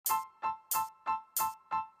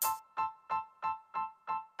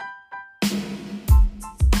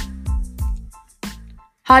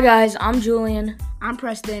Hi guys, I'm Julian, I'm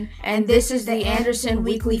Preston, and this is the Anderson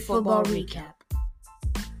Weekly Football Recap.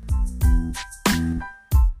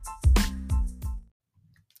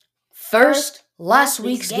 First, last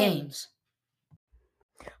week's games.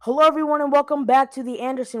 Hello everyone and welcome back to the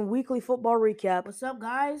Anderson Weekly Football Recap. What's up,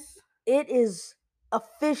 guys? It is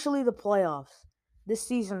officially the playoffs. This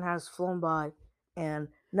season has flown by, and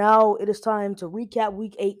now it is time to recap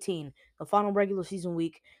Week 18, the final regular season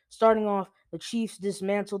week. Starting off, the Chiefs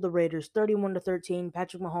dismantled the Raiders 31-13.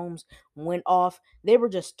 Patrick Mahomes went off. They were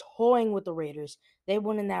just toying with the Raiders. They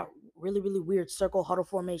went in that really weird circle huddle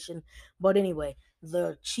formation. But anyway,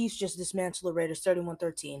 the Chiefs just dismantled the Raiders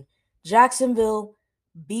 31-13. Jacksonville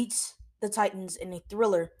beats the Titans in a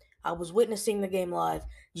thriller. I was witnessing the game live.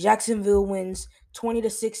 Jacksonville wins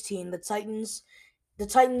 20-16.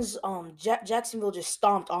 Jacksonville just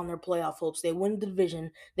stomped on their playoff hopes. They win the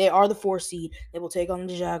division. They are the 4 seed. They will take on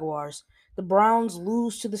the Jaguars. The Browns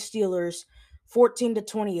lose to the Steelers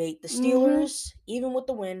 14-28. The Steelers, even with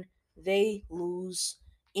the win, they lose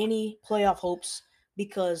any playoff hopes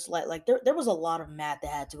because there was a lot of math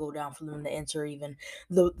that had to go down for them to enter even.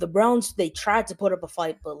 The Browns, they tried to put up a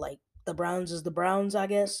fight, but the Browns is the Browns, I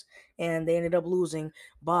guess, and they ended up losing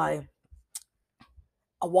by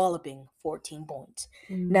a walloping 14 points.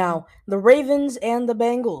 Now, the Ravens and the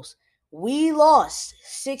Bengals, we lost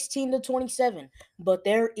 16-27, but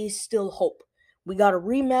there is still hope. We got a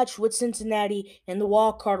rematch with Cincinnati in the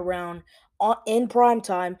wild card round in prime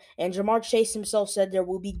time, and Jamar Chase himself said there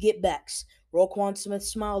will be get-backs. Roquan Smith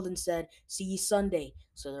smiled and said, "See you Sunday."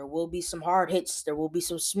 So there will be some hard hits. There will be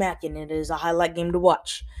some smacking. It is a highlight game to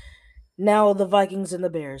watch. Now the Vikings and the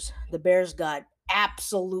Bears. The Bears got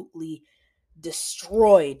absolutely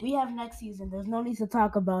destroyed. We have next season. There's no need to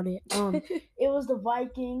talk about it. It was the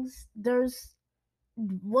Vikings.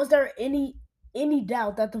 Was there any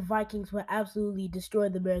doubt that the Vikings would absolutely destroy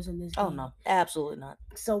the Bears in this game? Oh no, absolutely not.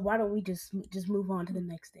 So why don't we just move on to the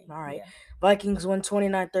next thing? All right. Yeah. Vikings win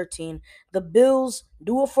 29-13. The Bills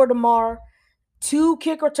do it for DeMar. 2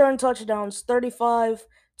 kick return touchdowns,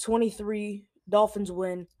 35-23. Dolphins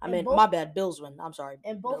win. My bad, Bills win. I'm sorry.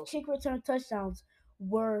 And both Bills. Kick return touchdowns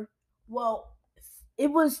were,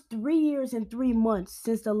 it was 3 years and 3 months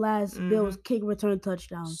since the last Bills kick return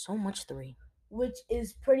touchdown. So much 3. Which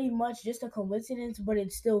is pretty much just a coincidence, but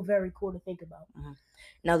it's still very cool to think about.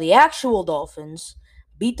 Now, the actual Dolphins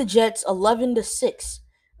beat the Jets 11-6.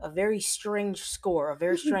 A very strange score, a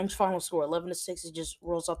very strange final score. 11-6, it just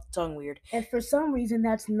rolls off the tongue weird. And for some reason,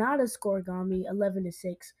 that's not a scoregami,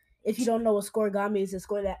 11-6. If you don't know what scoregami is, a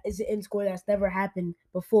score that's never happened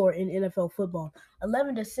before in NFL football.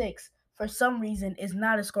 11-6, for some reason, is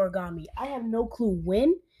not a scoregami. I have no clue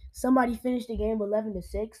when somebody finished the game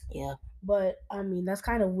 11-6. Yeah. But, that's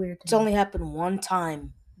kind of weird. It's only happened one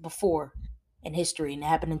time before in history, and it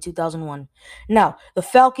happened in 2001. Now, the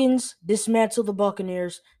Falcons dismantle the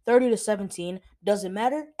Buccaneers 30-17. Does it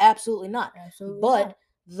matter? Absolutely not. But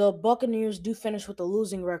the Buccaneers do finish with a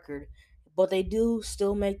losing record, but they do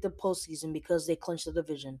still make the postseason because they clinched the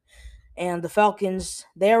division. And the Falcons,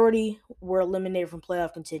 they already were eliminated from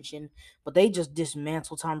playoff contention, but they just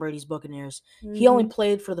dismantled Tom Brady's Buccaneers. He only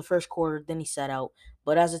played for the first quarter, then he sat out.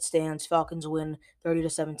 But as it stands, Falcons win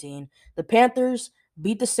 30-17. The Panthers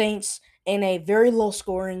beat the Saints in a very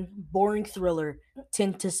low-scoring, boring thriller,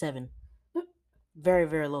 10-7.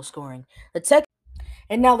 Very low scoring.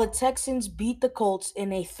 And now the Texans beat the Colts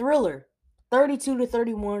in a thriller,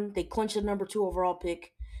 32-31. They clinched the number 2 overall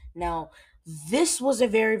pick. Now, this was a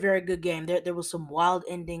very good game. There was some wild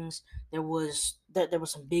endings. There was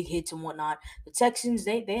some big hits and whatnot. The Texans,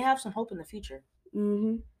 they have some hope in the future.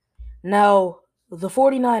 Now, the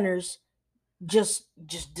 49ers just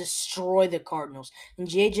destroy the Cardinals. In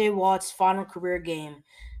J.J. Watt's final career game,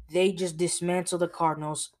 they just dismantled the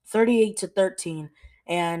Cardinals 38-13,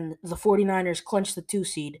 and the 49ers clinched the 2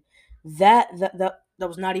 seed. That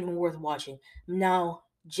was not even worth watching. Now,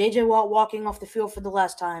 J.J. Watt walking off the field for the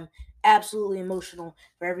last time, absolutely emotional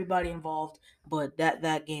for everybody involved, but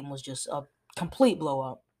that game was just a complete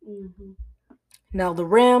blowout. Now, the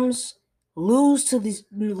Rams lose to the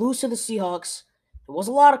Seahawks. There was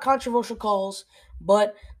a lot of controversial calls,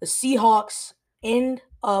 but the Seahawks end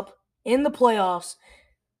up in the playoffs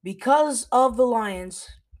because of the Lions,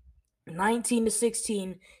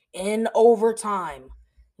 19-16 in overtime.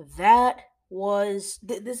 That was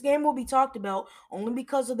this game will be talked about only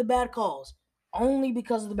because of the bad calls. Only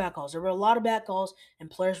because of the bad calls. There were a lot of bad calls, and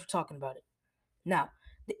players were talking about it. Now,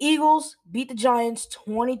 the Eagles beat the Giants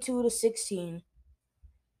 22-16.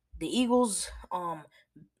 The Eagles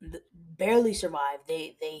barely survived.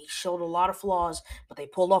 They showed a lot of flaws, but they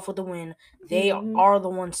pulled off with the win. They are the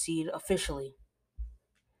 1 seed officially.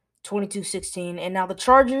 22-16. And now the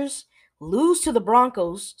Chargers lose to the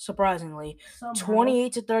Broncos, surprisingly, Somehow.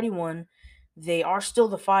 28-31. They are still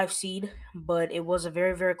the 5 seed, but it was a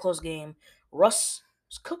very, very close game. Russ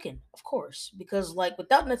was cooking, of course, because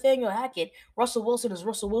without Nathaniel Hackett, Russell Wilson is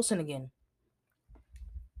Russell Wilson again.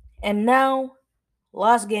 And now,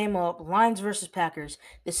 last game up, Lions versus Packers.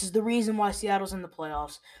 This is the reason why Seattle's in the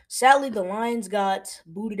playoffs. Sadly, the Lions got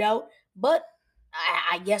booted out, but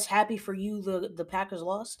I guess happy for you, the Packers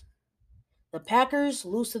lost. The Packers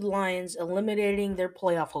lose to the Lions, eliminating their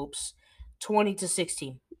playoff hopes,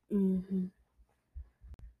 20-16. Mm-hmm.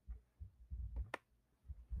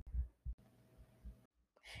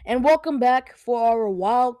 And welcome back for our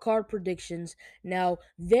wild card predictions. Now,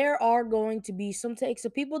 there are going to be some takes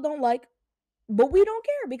that people don't like, but we don't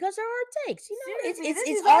care because they're our takes. Seriously, this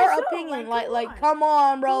It's is our our show. opinion. Like, Come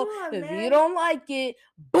on, bro. Come on, If you man. don't like it,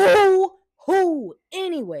 boo hoo.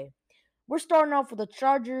 Anyway, we're starting off with the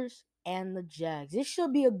Chargers and the Jags. This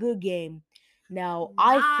should be a good game. Now,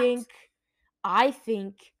 I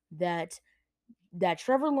think that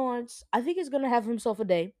Trevor Lawrence, I think is going to have himself a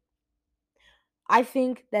day. I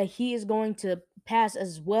think that he is going to pass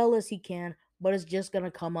as well as he can, but it's just going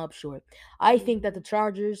to come up short. I think that the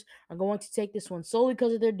Chargers are going to take this one solely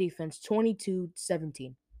because of their defense,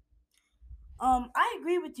 22-17. I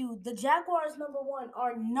agree with you. The Jaguars, number one,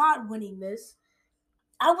 are not winning this.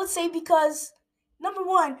 I would say because, number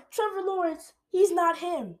one, Trevor Lawrence, he's not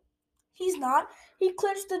him. He's not. He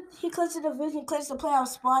clinched the division, clinched the playoff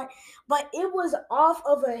spot, but it was off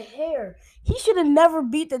of a hair. He should have never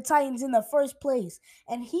beat the Titans in the first place,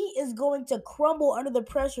 and he is going to crumble under the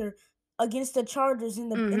pressure against the Chargers in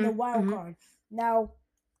the wild card. Now,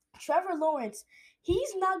 Trevor Lawrence,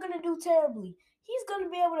 he's not going to do terribly. He's going to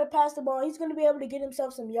be able to pass the ball. He's going to be able to get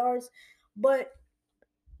himself some yards, but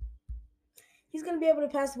he's going to be able to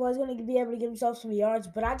pass the ball. He's going to be able to get himself some yards,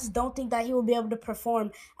 but I just don't think that he will be able to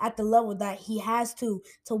perform at the level that he has to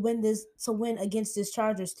win against this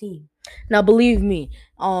Chargers team. Now, believe me,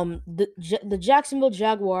 the Jacksonville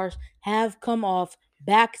Jaguars have come off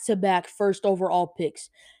back-to-back first overall picks.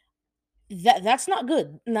 That's not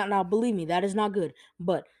good. Now, believe me, that is not good.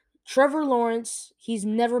 But Trevor Lawrence, he's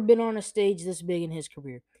never been on a stage this big in his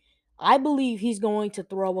career. I believe he's going to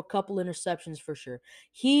throw a couple interceptions for sure.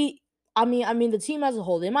 I mean, the team as a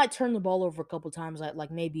whole, they might turn the ball over a couple times,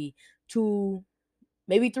 like maybe 2,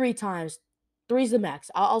 maybe 3 times. 3's the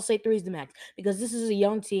max. I'll say 3's the max because this is a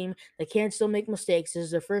young team that can still make mistakes. This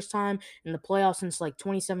is their first time in the playoffs since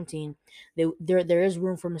 2017. There is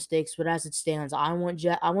room for mistakes, but as it stands, I want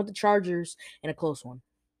the Chargers in a close one.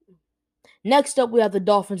 Next up, we have the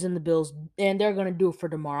Dolphins and the Bills, and they're going to do it for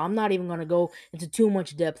tomorrow. I'm not even going to go into too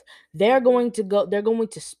much depth. They're going to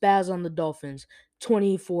spaz on the Dolphins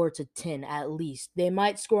 24-10 at least. They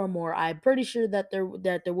might score more. I'm pretty sure that there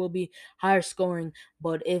will be higher scoring,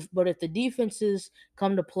 but if the defenses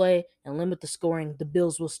come to play and limit the scoring, the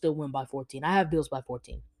Bills will still win by 14. I have Bills by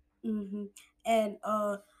 14. Mm-hmm. And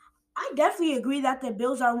I definitely agree that the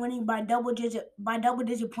Bills are winning by double digit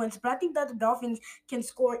points, but I think that the Dolphins can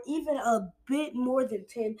score even a bit more than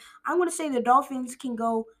 10. I'm going to say the Dolphins can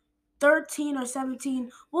go 13 or 17.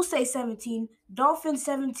 We'll say 17. Dolphins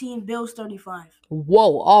 17, Bills 35.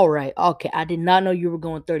 Whoa, all right. Okay, I did not know you were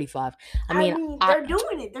going 35. I mean, they're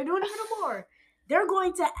doing it. They're doing it for the more. They're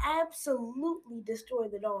going to absolutely destroy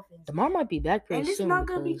the Dolphins. Lamar might be back pretty soon. And it's not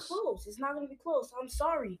going to be close. It's not going to be close. I'm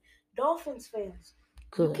sorry. Dolphins fans.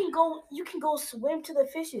 Good. You can go swim to the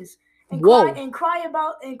fishes and cry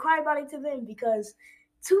about it to them because,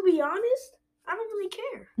 to be honest, I don't really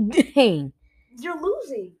care. Dang, you're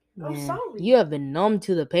losing. Man, I'm sorry. You have been numb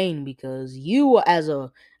to the pain because you, as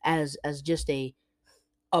just a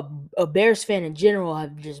Bears fan in general,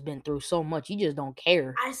 have just been through so much. You just don't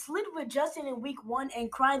care. I slid with Justin in week 1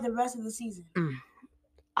 and cried the rest of the season.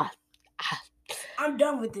 I'm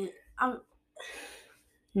done with it.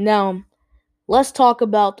 Now, let's talk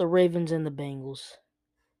about the Ravens and the Bengals.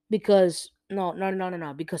 Because no.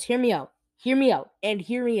 Because hear me out.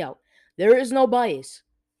 There is no bias.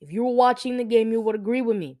 If you were watching the game, you would agree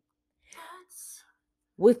with me.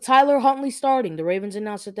 With Tyler Huntley starting, the Ravens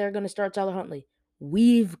announced that they're going to start Tyler Huntley.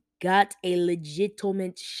 We've got a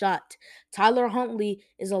legitimate shot. Tyler Huntley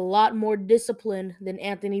is a lot more disciplined than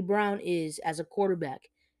Anthony Brown is as a quarterback.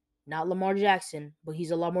 Not Lamar Jackson, but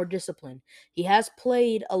he's a lot more disciplined. He has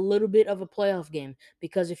played a little bit of a playoff game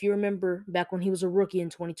because if you remember back when he was a rookie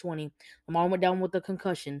in 2020, Lamar went down with a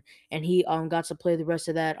concussion and he got to play the rest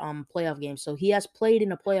of that playoff game. So he has played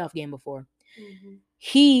in a playoff game before. Mm-hmm.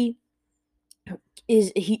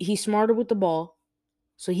 He's smarter with the ball,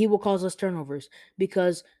 so he will cause us turnovers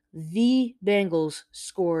because the Bengals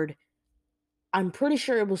scored I'm pretty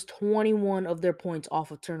sure it was 21 of their points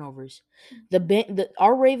off of turnovers.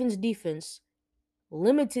 Our Ravens defense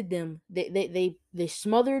limited them. They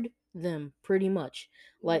smothered them pretty much.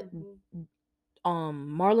 Like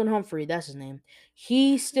Marlon Humphrey, that's his name.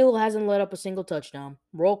 He still hasn't let up a single touchdown.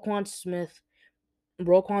 Roquan Smith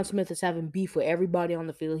is having beef with everybody on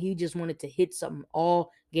the field. He just wanted to hit something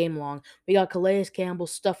all game long. We got Calais Campbell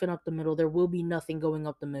stuffing up the middle. There will be nothing going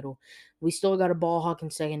up the middle. We still got a ball hawking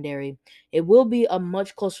secondary. It will be a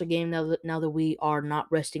much closer game now that we are not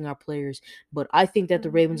resting our players. But I think that the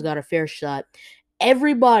Ravens got a fair shot.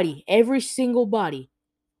 Everybody, every single body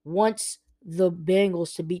wants the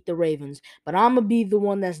Bengals to beat the Ravens. But I'm going to be the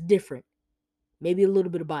one that's different. Maybe a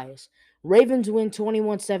little bit of bias. Ravens win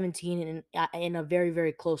 21-17 in a very,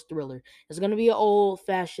 very close thriller. It's going to be an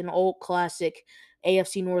old-fashioned, old classic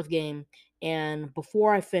AFC North game. And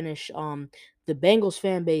before I finish, the Bengals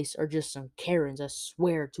fan base are just some Karens, I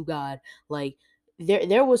swear to God. Like,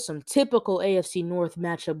 there was some typical AFC North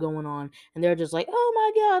matchup going on, and they're just like, oh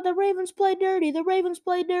my God, the Ravens play dirty. The Ravens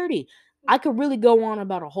play dirty. I could really go on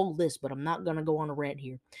about a whole list, but I'm not going to go on a rant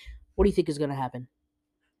here. What do you think is going to happen?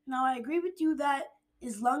 Now, I agree with you that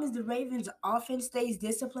as long as the Ravens' offense stays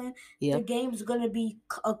disciplined, the game's going to be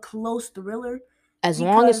a close thriller. As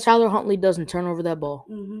long as Tyler Huntley doesn't turn over that ball.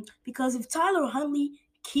 Because if Tyler Huntley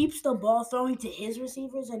keeps the ball throwing to his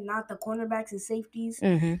receivers and not the cornerbacks and safeties,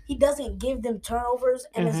 he doesn't give them turnovers.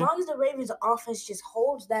 And as long as the Ravens' offense just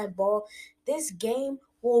holds that ball, this game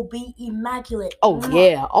will be immaculate.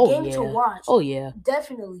 Game to watch. Oh, yeah.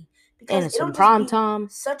 Definitely. And it's in prime time.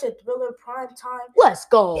 Such a thriller prime time. Let's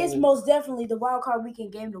go. It's most definitely the wild card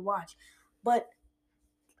weekend game to watch. But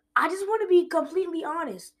I just want to be completely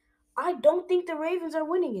honest. I don't think the Ravens are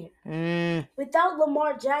winning it. Without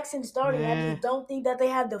Lamar Jackson starting, I just don't think that they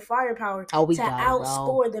have the firepower to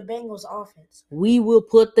outscore the Bengals offense. We will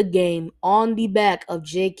put the game on the back of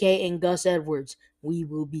JK and Gus Edwards. We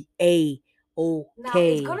will be A-OK. Now,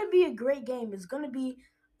 it's going to be a great game. It's going to be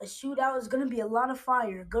a shootout. It's going to be a lot of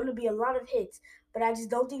fire. Going to be a lot of hits. But I just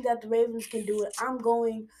don't think that the Ravens can do it. I'm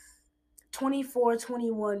going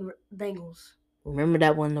 24-21 Bengals. Remember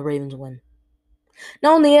that when the Ravens win.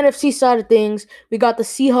 Now, on the NFC side of things, we got the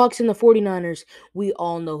Seahawks and the 49ers. We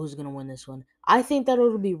all know who's going to win this one. I think that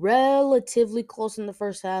it'll be relatively close in the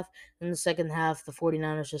first half. In the second half, the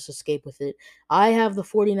 49ers just escape with it. I have the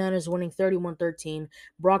 49ers winning 31-13.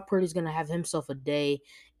 Brock Purdy's going to have himself a day.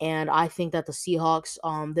 And I think that the Seahawks,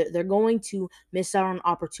 they're going to miss out on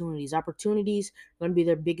opportunities. Opportunities are going to be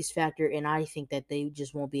their biggest factor, and I think that they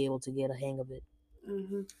just won't be able to get a hang of it.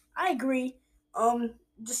 I agree.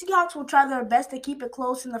 The Seahawks will try their best to keep it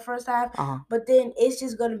close in the first half, but then it's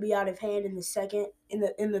just going to be out of hand in the second,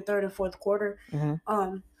 in the third and fourth quarter.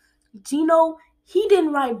 Geno, he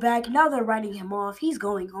didn't write back. Now they're writing him off. He's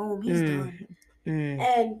going home. He's done.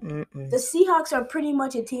 And the Seahawks are pretty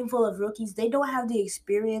much a team full of rookies. They don't have the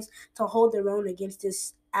experience to hold their own against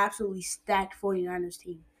this absolutely stacked 49ers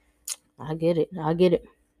team. I get it.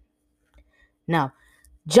 Now,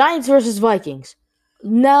 Giants versus Vikings.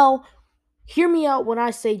 Now, hear me out when I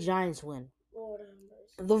say Giants win.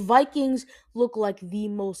 The Vikings look like the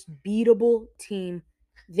most beatable team.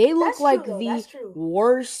 They look like the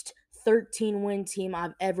worst 13-win team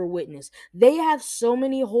I've ever witnessed. They have so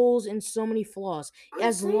many holes and so many flaws.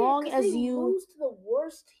 As long as you lose to the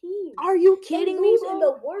worst team. Are you kidding me, bro? In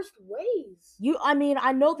the worst ways.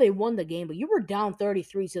 I know they won the game, but you were down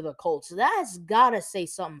 33 to the Colts. So that's gotta say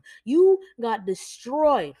something. You got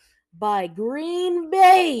destroyed by Green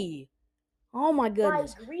Bay. Oh my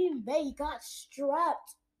goodness. By Green Bay got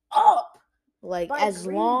strapped up. Like by as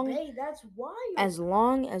Green long Bay, that's wild. As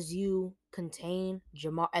long as you contain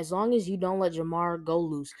Jamar, as long as you don't let Jamar go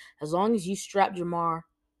loose, as long as you strap Jamar,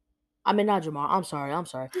 I mean not Jamar, I'm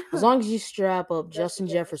sorry. As long as you strap up Justin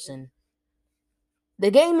Jefferson,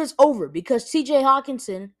 the game is over because TJ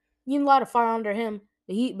Hawkinson, you can light a fire under him,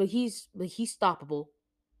 but he's stoppable.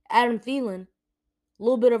 Adam Thielen, a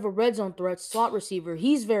little bit of a red zone threat, slot receiver,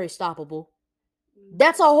 he's very stoppable.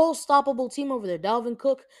 That's a whole stoppable team over there. Dalvin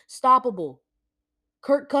Cook, stoppable.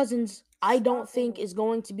 Kirk Cousins, I don't think is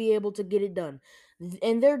going to be able to get it done.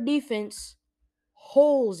 And their defense,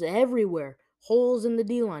 holes everywhere. Holes in the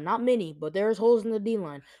D-line. Not many, but there's holes in the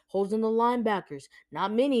D-line. Holes in the linebackers.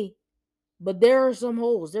 Not many, but there are some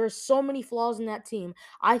holes. There are so many flaws in that team.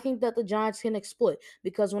 I think that the Giants can exploit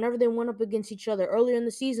because whenever they went up against each other earlier in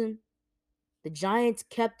the season, the Giants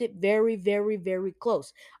kept it very, very, very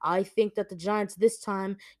close. I think that the Giants this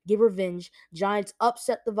time give revenge. Giants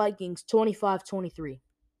upset the Vikings 25-23.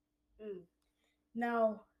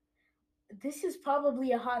 Now, this is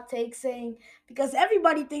probably a hot take saying because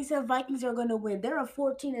everybody thinks that Vikings are going to win. They're a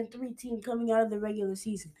 14-3 team coming out of the regular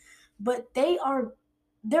season, but they're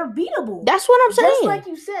beatable. That's what I'm Just saying. like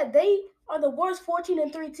you said, they are the worst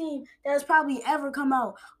 14-3 team that has probably ever come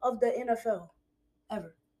out of the NFL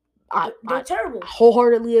ever. They're terrible. I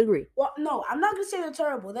wholeheartedly agree. Well, no, I'm not gonna say they're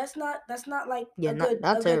terrible. That's not like Yeah, a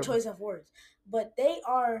not good choice of words. But they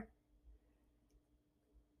are.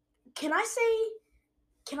 Can I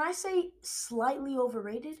say slightly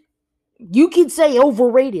overrated? You could say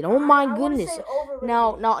overrated. Oh my I wanna goodness. say overrated.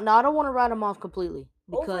 Now, I don't want to write them off completely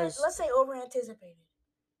because let's say over anticipated.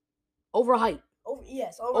 overhyped.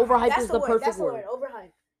 Overhyped That's is the perfect That's word.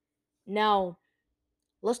 Overhyped. Now,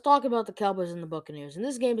 let's talk about the Cowboys and the Buccaneers. And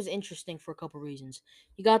this game is interesting for a couple reasons.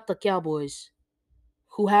 You got the Cowboys,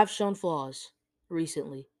 who have shown flaws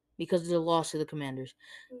recently because of their loss to the Commanders.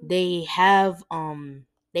 They have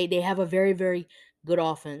they have a very, very good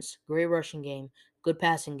offense, great rushing game, good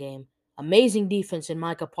passing game, amazing defense in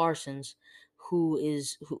Micah Parsons, who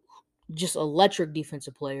just electric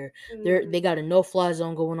defensive player. They got a no-fly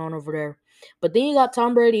zone going on over there. But then you got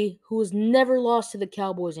Tom Brady, who has never lost to the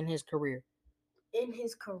Cowboys in his career.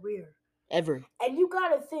 Ever. And you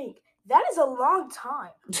gotta think, that is a long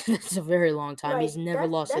time. That's a very long time. Like, He's never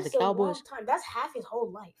lost to the Cowboys. That's a long time. That's half his whole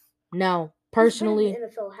life. Now, personally, he's been in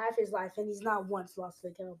the NFL half his life, and he's not once lost to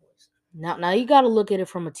the Cowboys. Now you got to look at it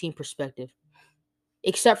from a team perspective,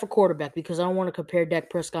 except for quarterback, because I don't want to compare Dak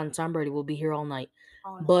Prescott and Tom Brady. We'll be here all night.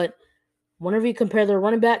 But whenever you compare their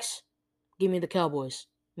running backs, give me the Cowboys.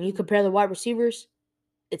 When you compare the wide receivers,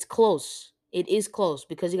 it's close. It is close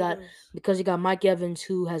because you got Mike Evans,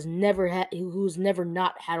 who's never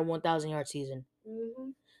not had a 1,000-yard season. Mm-hmm.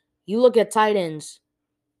 You look at tight ends,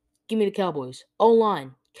 give me the Cowboys.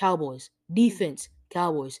 O-line, Cowboys. Defense,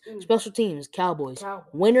 Cowboys. Special teams, Cowboys.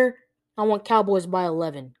 Winner, I want Cowboys by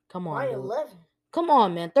 11. Come on, dude. 11? Come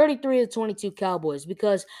on, man. 33-22 Cowboys.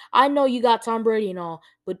 Because I know you got Tom Brady and all,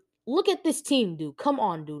 but look at this team, dude. Come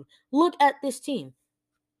on, dude. Look at this team.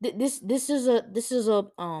 This is a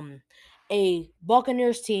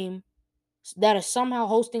Buccaneers team that is somehow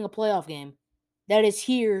hosting a playoff game that is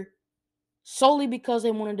here solely because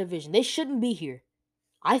they won a division. They shouldn't be here.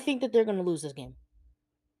 I think that they're going to lose this game.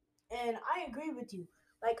 And I agree with you.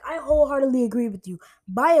 Like, I wholeheartedly agree with you.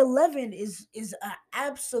 By 11 is an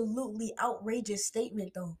absolutely outrageous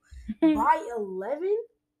statement, though. By 11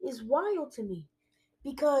 is wild to me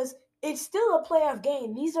because it's still a playoff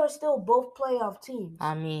game. These are still both playoff teams.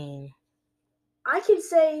 I mean, I can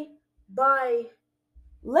say by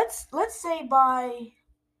let's say by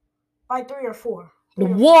 3 or 4.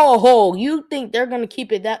 Whoa! You think they're gonna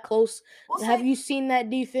keep it that close? Have you seen that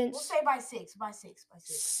defense? We'll say by 6. By 6.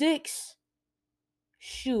 6.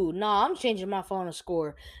 Shoot, nah, I'm changing my final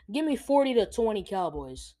score. Give me 40-20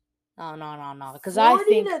 Cowboys. No. Because I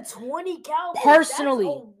think 40-20 Cowboys. Personally,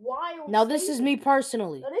 that's a wild now this is me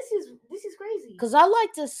personally. Now, this is crazy. Because I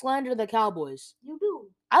like to slander the Cowboys. You do.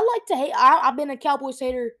 I like to hate. I've been a Cowboys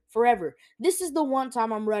hater forever. This is the one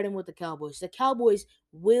time I'm riding with the Cowboys. The Cowboys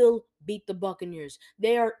will beat the Buccaneers.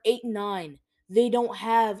 They are 8-9. They don't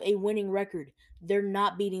have a winning record. They're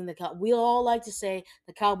not beating the Cowboys. We all like to say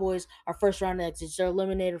the Cowboys are first-round exits. They're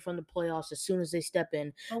eliminated from the playoffs as soon as they step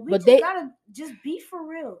in. But they gotta just be for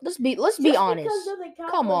real. Let's be honest. Because of the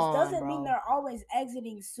Cowboys Come on, doesn't mean they're always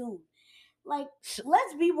exiting soon. Like,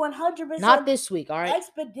 let's be 100%. Not this week, all right?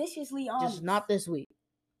 Expeditiously honest. Just not this week.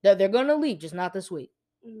 They're gonna leave, just not this week.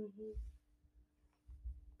 Mm-hmm.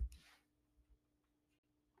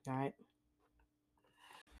 All right.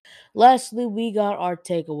 Lastly, we got our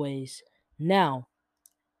takeaways. Now,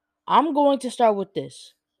 I'm going to start with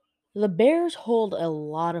this. The Bears hold a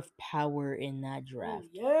lot of power in that draft.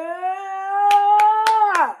 Yeah!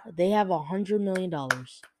 They have $100 million,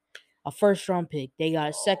 a first-round pick. They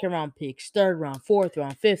got second-round picks, third round, fourth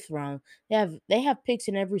round, fifth round. They have picks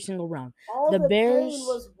in every single round. All the Bears pain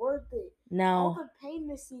was worth it. Now, all the pain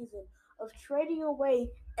this season of trading away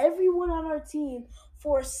everyone on our team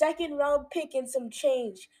for a second-round pick and some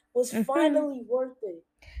change was finally worth it.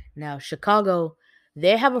 Now, Chicago,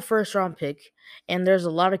 they have a first-round pick, and there's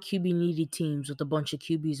a lot of QB-needy teams with a bunch of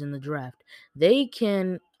QBs in the draft. They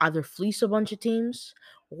can either fleece a bunch of teams,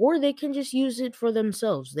 or they can just use it for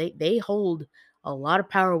themselves. They hold a lot of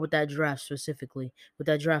power with that draft specifically, with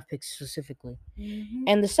that draft pick specifically. Mm-hmm.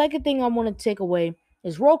 And the second thing I want to take away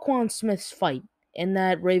is Roquan Smith's fight in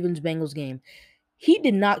that Ravens-Bengals game. He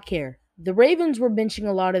did not care. The Ravens were benching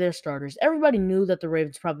a lot of their starters. Everybody knew that the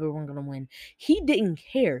Ravens probably weren't going to win. He didn't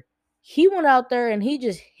care. He went out there and he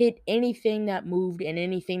just hit anything that moved and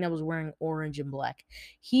anything that was wearing orange and black.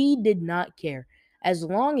 He did not care. As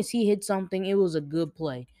long as he hit something, it was a good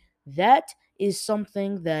play. That is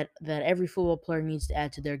something that every football player needs to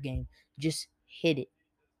add to their game. Just hit it.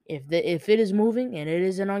 If it is moving and it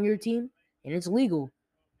isn't on your team and it's legal,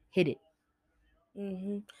 hit it.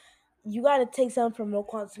 Mm-hmm. You got to take something from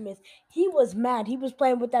Roquan Smith. He was mad. He was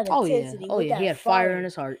playing with that intensity. Oh with yeah, that he had fire in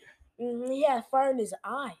his heart. He had fire in his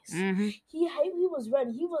eyes. Mm-hmm. He was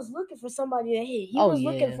ready. He was looking for somebody to hit. He Oh, was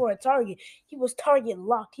looking yeah. for a target. He was target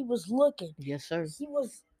locked. He was looking. Yes, sir. He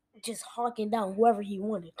was just hawking down whoever he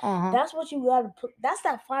wanted. Uh-huh. That's what you gotta put. That's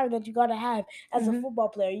that fire that you gotta have as a Mhm. football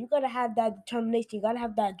player. You gotta have that determination. You gotta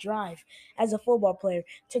have that drive as a football player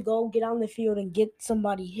to go get on the field and get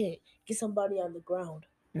somebody hit, get somebody on the ground.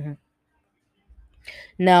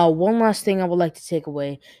 Now, one last thing I would like to take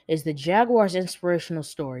away is the Jaguars' inspirational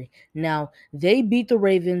story. Now, they beat the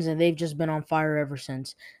Ravens and they've just been on fire ever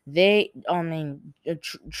since.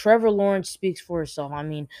 Trevor Lawrence speaks for himself. I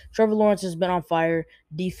mean, Trevor Lawrence has been on fire.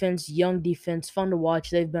 Defense, young defense, fun to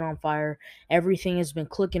watch. They've been on fire. Everything has been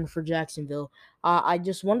clicking for Jacksonville. I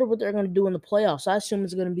just wonder what they're going to do in the playoffs. I assume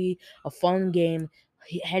it's going to be a fun game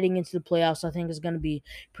heading into the playoffs. I think it's going to be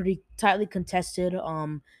pretty tightly contested.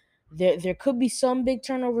 There could be some big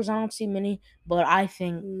turnovers. I don't see many, but I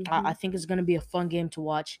think I think it's going to be a fun game to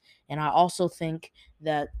watch. And I also think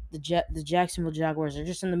that the Jacksonville Jaguars are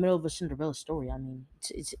just in the middle of a Cinderella story. I mean,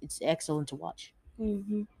 it's excellent to watch.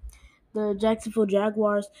 Mm-hmm. The Jacksonville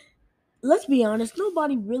Jaguars. Let's be honest.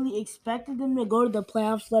 Nobody really expected them to go to the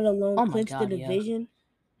playoffs, let alone clinch the division.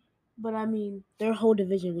 But I mean, their whole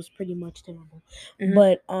division was pretty much terrible. Mhm.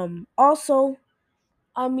 But also,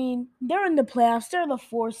 I mean, they're in the playoffs. They're the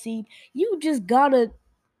 4th seed. You just gotta.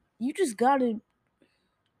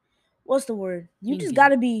 What's the word? You just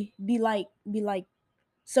gotta be like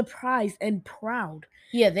surprised and proud.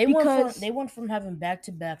 Yeah, they went from having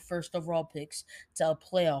back-to-back first overall picks to a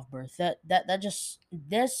playoff berth.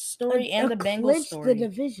 This story and the Bengals story. The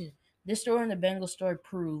division. This story and the Bengals story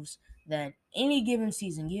proves that any given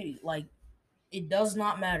season, it does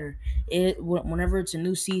not matter. Whenever it's a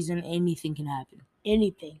new season, anything can happen.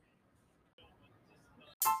 Anything.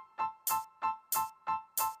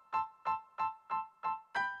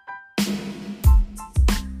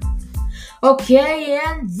 Okay,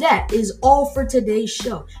 and that is all for today's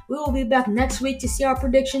show. We will be back next week to see our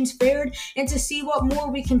predictions fared and to see what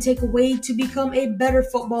more we can take away to become a better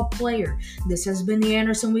football player. This has been the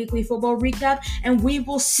Anderson Weekly Football Recap, and we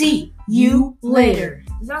will see you later.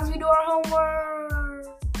 As long as we do our homework.